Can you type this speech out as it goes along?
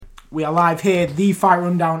We are live here, the Fight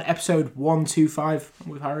Rundown, episode 125. I'm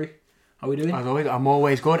with Harry. How are we doing? As always, I'm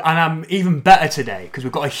always good. And I'm even better today because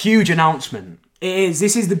we've got a huge announcement. It is.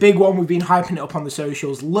 This is the big one. We've been hyping it up on the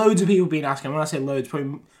socials. Loads of people have been asking. When I say loads,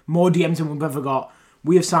 probably more DMs than we've ever got.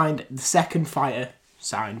 We have signed the second fighter,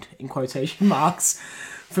 signed in quotation marks.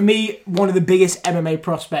 For me, one of the biggest MMA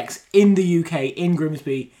prospects in the UK, in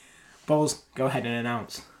Grimsby. Balls, go ahead and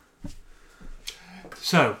announce.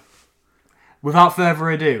 So, without further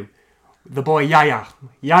ado, the boy Yahya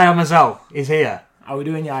Mazel is here. How are we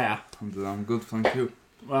doing, Yahya? I'm good, thank you.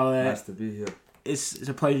 Well, nice to be here. It's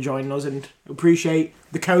a pleasure joining us and appreciate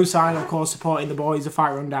the co-sign, of course, supporting the boys, the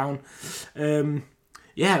Fight Rundown.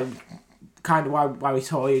 Yeah, kind of why we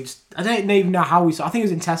saw you. I don't even know how we saw. I think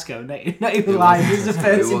it was in Tesco. Not even lying. This is the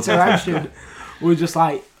first interaction. We were just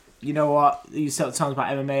like, you know what? You said sounds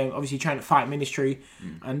about MMA. Obviously, trying to fight ministry,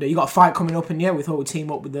 and you got a fight coming up. And yeah, we thought we'd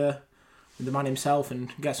team up with the man himself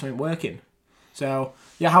and get something working. So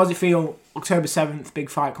yeah, how does it feel? October 7th, big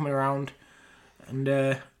fight coming around, and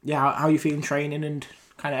yeah, how are you feeling training and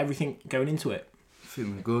kind of everything going into it?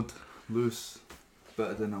 Feeling good, loose,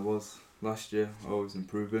 better than I was last year. Always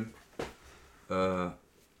improving. Tough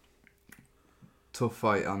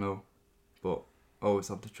fight, I know, but always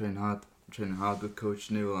have to train hard. I'm training hard with Coach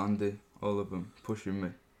Neil, Andy, all of them pushing me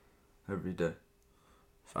every day.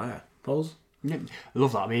 Fire, Pauls. Yeah, I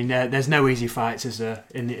love that. I mean, there's no easy fights in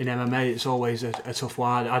MMA. It's always a tough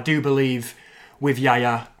one. I do believe with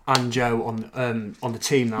Yahya and Joe on the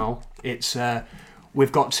team now, it's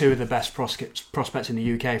we've got two of the best prospects in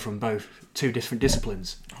the UK from both two different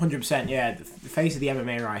disciplines. 100%, yeah. The face of the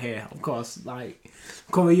MMA right here, of course. Like,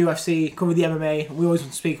 cover UFC, cover the MMA. We always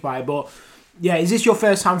want to speak about it, but yeah, is this your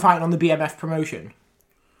first time fighting on the BMF promotion?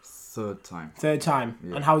 Third time. Third time.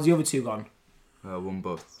 Yeah. And how's the other two gone? Won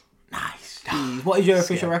both. Nice. Jeez. What is your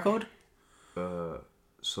official record?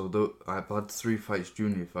 I've had 3 fights,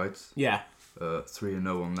 junior fights. Yeah.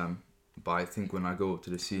 3-0 on them. But I think when I go up to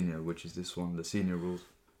the senior, which is this one, the senior rules,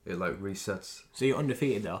 it like resets. So you're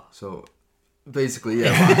undefeated though? So basically,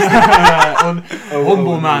 yeah.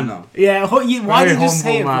 Humble man. Now. Yeah, why did you just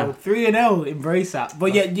say it, man. bro? 3-0, embrace that.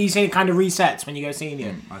 But yeah, you say it kind of resets when you go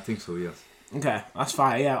senior? I think so, yes. Okay, that's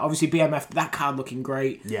fine. Yeah, obviously BMF, that card looking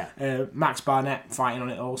great. Yeah. Max Barnett fighting on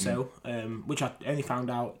it also, which I only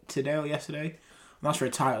found out today or yesterday. And that's for a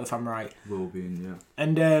title, if I'm right. Will be in, yeah.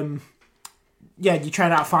 And yeah, you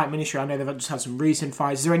train out of Fight Ministry. I know they've just had some recent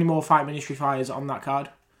fights. Is there any more Fight Ministry fighters on that card?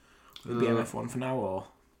 The BMF one for now, or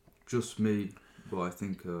just me? But I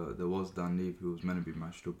think there was Dan Neve who was meant to be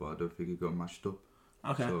matched up, but I don't think he got matched up.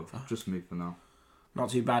 Okay, so just me for now. Not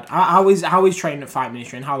too bad. How is training at Fight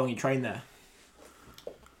Ministry, and how long you trained there?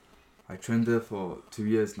 I trained there for 2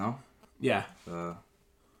 years now. Yeah.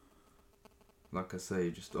 Like I say,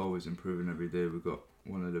 just always improving every day. We've got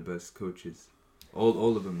one of the best coaches.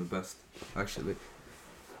 All of them the best, actually.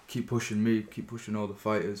 Keep pushing me, keep pushing all the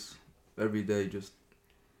fighters. Every day, just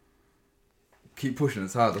keep pushing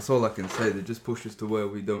us hard. That's all I can say. They just push us to where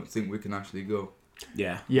we don't think we can actually go.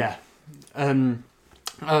 Yeah. Yeah.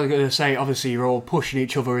 I was going to say, obviously, you're all pushing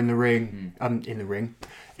each other in the ring.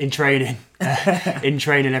 In training. In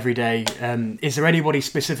training every day. Is there anybody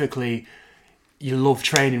specifically you love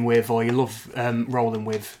training with or you love rolling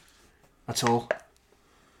with at all?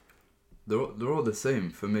 They're all the same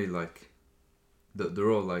for me. Like,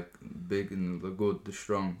 they're all like big and they're good, they're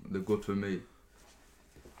strong, they're good for me.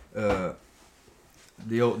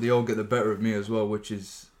 They all get the better of me as well, which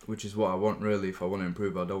is what I want really. If I want to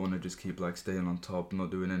improve, I don't want to just keep like staying on top, not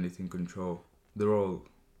doing anything control. They're all,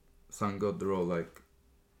 thank God, they're all like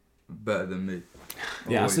better than me.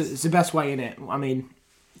 Yeah, it's the best way, innit? I mean,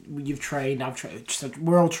 you've trained, I've trained,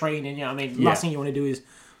 we're all training, you know what I mean? Yeah. Last thing you want to do is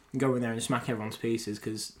go in there and smack everyone's pieces,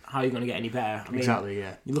 because how are you going to get any better? I mean, Exactly,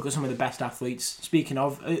 yeah. You look at some of the best athletes. Speaking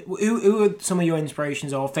of, who are some of your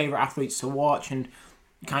inspirations or favourite athletes to watch and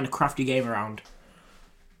kind of craft your game around?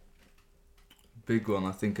 Big one,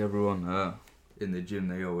 I think everyone in the gym,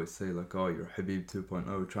 they always say like, oh, you're Habib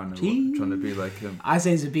 2.0, trying to be like him. I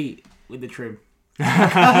say Zabit with the trim.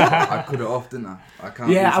 I could have often. I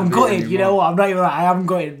can't. Yeah, I'm gutted. anymore. You know what? I'm not even. I am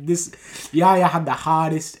gutted. Yahya had the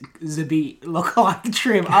hardest Zabit look like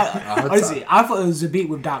trim. Honestly, I thought it was Zabit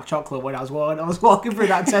with dark chocolate when I was walking through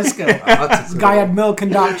that Tesco. This guy had milk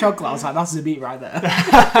and dark chocolate. I was like, that's Zabit right there.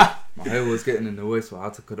 My hair was getting in the way, so I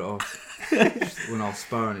had to cut it off. When I was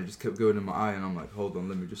sparring, it just kept going in my eye, and I'm like, hold on,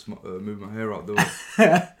 let me just move my hair out the way.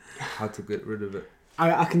 I had to get rid of it.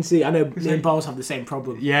 I can see. I know me and Balls have the same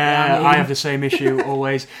problem. Yeah, I have the same issue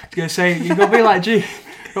always. I was going to say, you've got to be like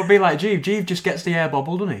Jeeve. Jeeve just gets the hair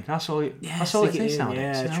bobble, doesn't he? That's all it takes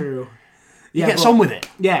nowadays. Yeah, you know? true. He gets on with it.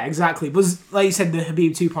 Yeah, exactly. But like you said, the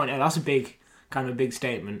Habib 2.0, that's a big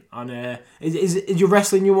statement. On is your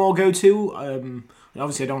wrestling your more go-to?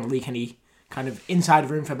 Obviously, I don't want to leak any kind of inside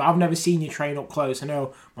room for, but I've never seen you train up close. I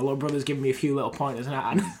know my little brother's given me a few little pointers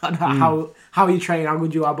on how you train, how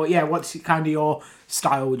good you are. But yeah, what's kind of your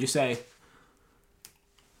style? Would you say?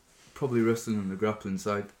 Probably wrestling on the grappling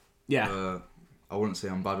side. Yeah. I wouldn't say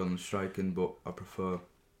I'm bad on the striking, but I prefer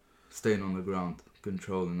staying on the ground,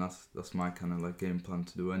 controlling. That's my kind of like game plan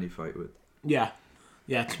to do any fight with. Yeah.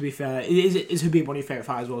 Yeah, to be fair, is Habib one of your favourite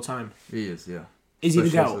fighters of all time? He is, yeah. Is he the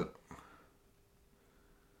GOAT?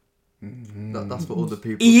 That's what other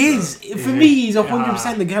people He say. is. For me, he's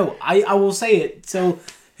 100% the GOAT. I will say it. So,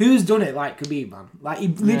 who's done it like Habib, man? Like, he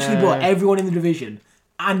literally brought everyone in the division,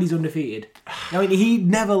 and he's undefeated. I mean, he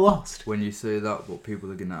never lost. When you say that, what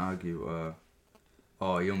people are going to argue,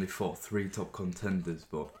 he only fought 3 top contenders,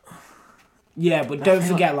 but... Yeah, but don't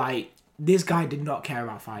forget, like, this guy did not care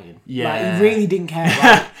about fighting. Yeah. Like, he really didn't care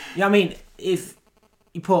about... You know what I mean? If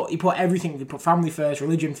he put everything, he put family first,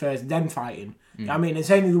 religion first, then fighting. You know what I mean? It's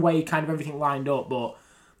only the way kind of everything lined up, but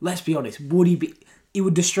let's be honest, he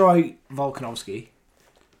would destroy Volkanovski.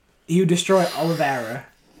 He would destroy Oliveira.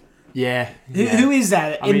 Yeah. Who is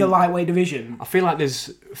there in the lightweight division? I feel like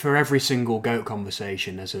there's, for every single GOAT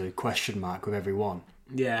conversation, there's a question mark with every one.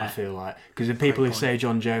 Yeah. I feel like. Because the people who say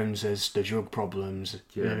John Jones, there's the drug problems.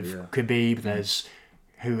 Khabib, there's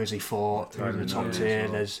who has he fought, who's in the top tier,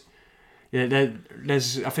 there's... Yeah,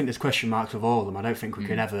 there's. I think there's question marks with all of them. I don't think we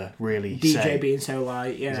can ever really say. DJ being so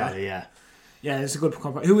light, yeah. Exactly, yeah. Yeah, it's a good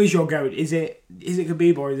comp. Who is your GOAT? Is it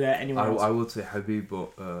Khabib or is there anyone else? I would say Habib,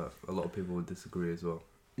 but a lot of people would disagree as well.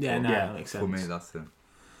 Yeah, that makes sense. For me, that's him.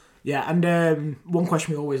 Yeah, and one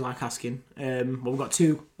question we always like asking. We've got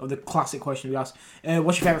 2 of the classic questions we ask.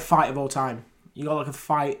 What's your favourite fight of all time? You got like a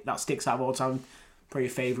fight that sticks out of all time? Probably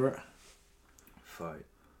your favourite. Fight.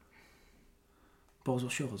 Balls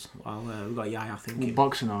or yours? Well, we've got Yahya thinking.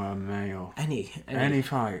 Boxing or MMA or... Any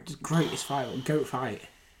fight. Just greatest fight. GOAT fight.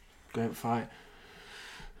 GOAT fight.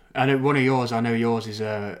 I know one of yours, is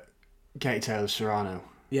Katie Taylor Serrano.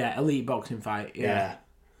 Yeah, elite boxing fight. Yeah.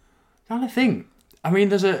 Trying to think. I mean,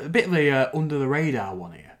 there's a bit of a under the radar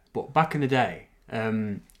one here, but back in the day,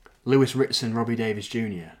 Lewis Ritson, Robbie Davis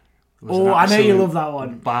Jr. I know you love that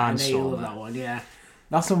one. Barnstormer. Yeah.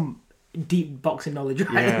 That's some deep boxing knowledge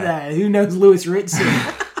right there. Who knows Lewis Ritson?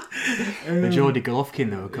 The Geordie Golovkin,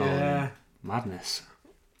 they were calling madness.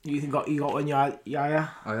 You got one,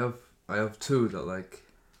 Yahya? I have 2 that like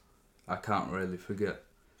I can't really forget.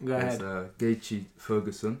 Go ahead. There's Gaethje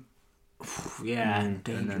Ferguson. Dangerous.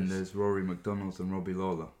 And then there's Rory McDonald and Robbie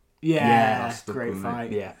Lawler. Yeah, that's a great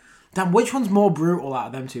fight. Yeah. Damn, which one's more brutal out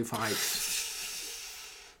of them 2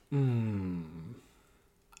 fights? It's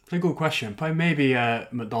a good question. Probably maybe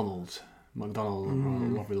McDonald or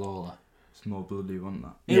Robbie Lawler. It's more bloody, wasn't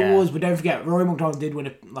that? It was, but don't forget, Rory McDonald did win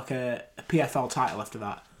a PFL title after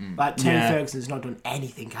that. Like, Tony Ferguson's not done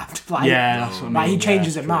anything after. Like, that's what I mean. He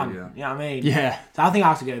changes a man. Yeah. You know what I mean? Yeah. So I think I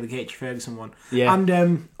have to go with the Gaethje Ferguson one. Yeah.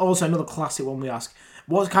 And also another classic one we ask.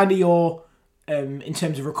 What's kind of your, in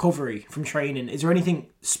terms of recovery from training, is there anything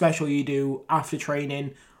special you do after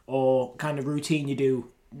training or kind of routine you do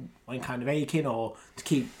when kind of aching or to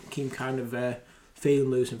keep kind of feeling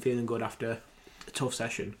loose and feeling good after a tough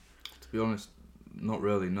session? To be honest, not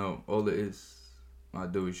really, no. All it is I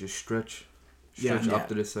do is just stretch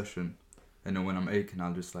after the session, and then when I'm aching,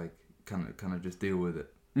 I'll just like kind of just deal with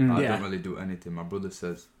it. I don't really do anything. My brother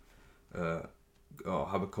says, have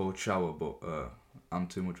a cold shower, but I'm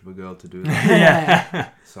too much of a girl to do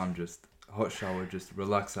that. So I'm just hot shower, just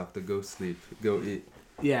relax after, go sleep, go eat.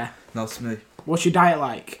 Yeah. That's me. What's your diet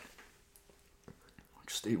like?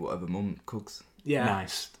 Just eat whatever mum cooks. Yeah.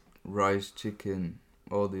 Nice. Rice, chicken,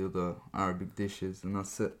 all the other Arabic dishes, and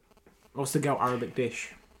that's it. What's the GOAT Arabic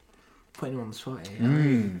dish? Putting him on the spot here.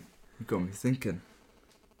 You got me thinking.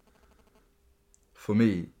 For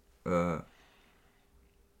me, I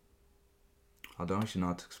don't actually know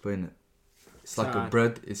how to explain it. It's like a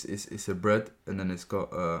bread. It's a bread, and then it's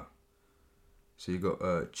got so you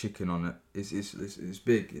got chicken on it. It's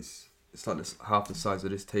big. It's like this, half the size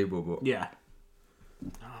of this table, but yeah.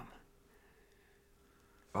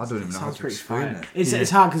 I don't even know how to explain it. It's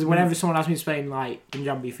hard because whenever someone asks me to explain like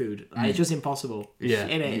Punjabi food, it's just impossible. Yeah,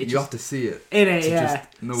 you have to see it.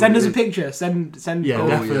 Send us a picture. Send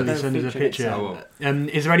definitely send us a picture.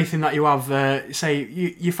 Is there anything that you have? Say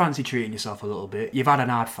you fancy treating yourself a little bit. You've had an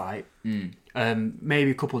hard fight.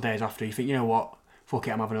 Maybe a couple of days after, you think, you know what? Fuck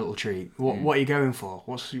it, I'm having a little treat. What are you going for?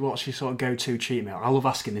 What's your sort of go-to cheat meal? I love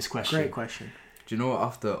asking this question. Great question. Do you know what?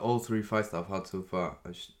 After all 3 fights that I've had so far,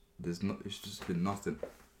 it's just been nothing.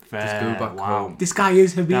 Fair. Just go back home. This guy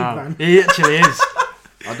is Habib, No, man. he actually is.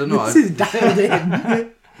 I don't know. This is dialed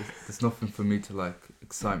in. There's nothing for me to like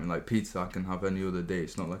excite me. Like pizza, I can have any other day.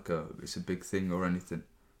 It's not like it's a big thing or anything.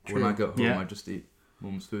 True. When I get home, Yeah. I just eat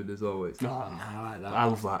mum's food as always. Oh, I like that. I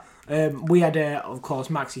love that. We had, of course,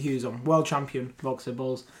 Maxi Hughes on, world champion boxer.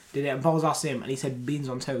 Balls did it, and Balls asked him, and he said beans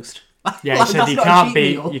on toast. Yeah, Like, he said that's you not a can't cheat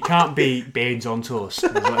be meal. you can't beat beans on toast.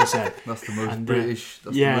 Is what he said. That's the most And, British.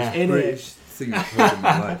 That's yeah. the It most is. British thing I've heard in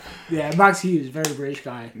my life. Yeah, Maxi Hughes, very British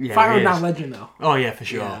guy. Yeah, Fire he him down is. legend though. Oh yeah, for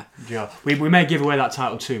sure. Yeah. Yeah. We may give away that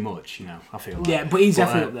title too much, you know. I feel like. Yeah, but he's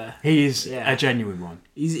definitely up there. He is Yeah. a genuine one.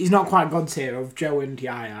 He's not quite God tier of Joe and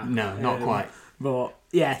Yahya. No, not quite. But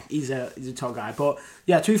yeah, he's a top guy. But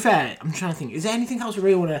yeah, to be fair, I'm trying to think. Is there anything else we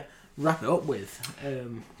really want to wrap it up with?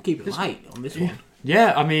 Keep it light on this one.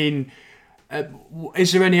 Yeah, I mean,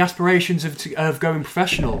 is there any aspirations of going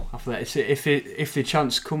professional after that? If the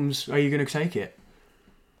chance comes, are you going to take it?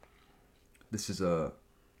 This is a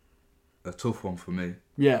tough one for me.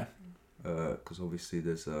 Yeah. Because obviously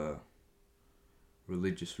there's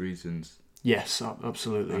religious reasons. Yes,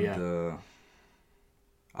 absolutely. And, Yeah.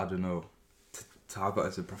 I don't know, to have it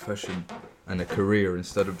as a profession and a career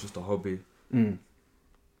instead of just a hobby.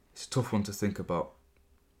 It's a tough one to think about.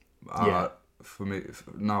 Yeah. For me,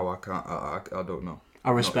 now I can't. I don't know.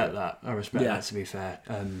 I respect that. I respect that. To be fair,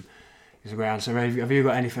 it's a great answer. Have you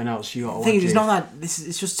got anything else you got? The thing is, it's not that.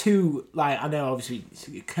 It's just too like I know. Obviously, it's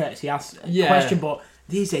a courtesy asked question, but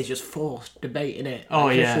these days just forced debate in it. Oh,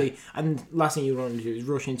 yeah. And last thing you want to do is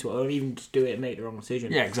rush into it, or even just do it and make the wrong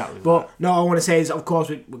decision. Yeah, exactly. But no, I want to say is, of course,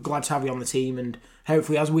 we're glad to have you on the team, and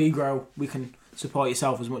hopefully, as we grow, we can support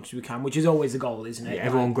yourself as much as we can, which is always the goal, isn't it? Yeah,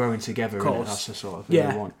 everyone growing together. Of course. That's the sort of thing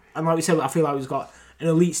we want. And like we said, I feel like we've got an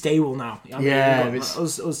elite stable now. I mean, Yeah, we've got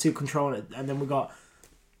us two controlling it, and then we got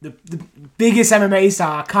the biggest MMA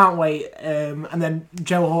star. Can't wait. And then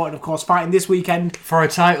Joe Horton, of course, fighting this weekend For a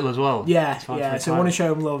title as well. Yeah. For a So I want to title.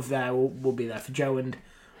 show him love there. We'll be there for Joe and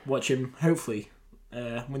watch him hopefully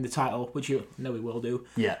win the title, which you know he will do.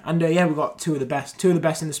 Yeah. And we've got two of the best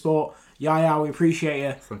in the sport. Yahya, we appreciate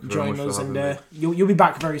you Thank you very joining much for us, and having me. you'll be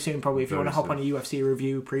back very soon probably if you Very want to hop soon. on a UFC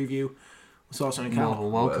review preview. We'll sort something More out.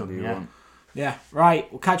 than Whatever welcome. you Yeah. want. Yeah,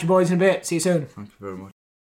 right. We'll catch you boys in a bit. See you soon. Thank you very much.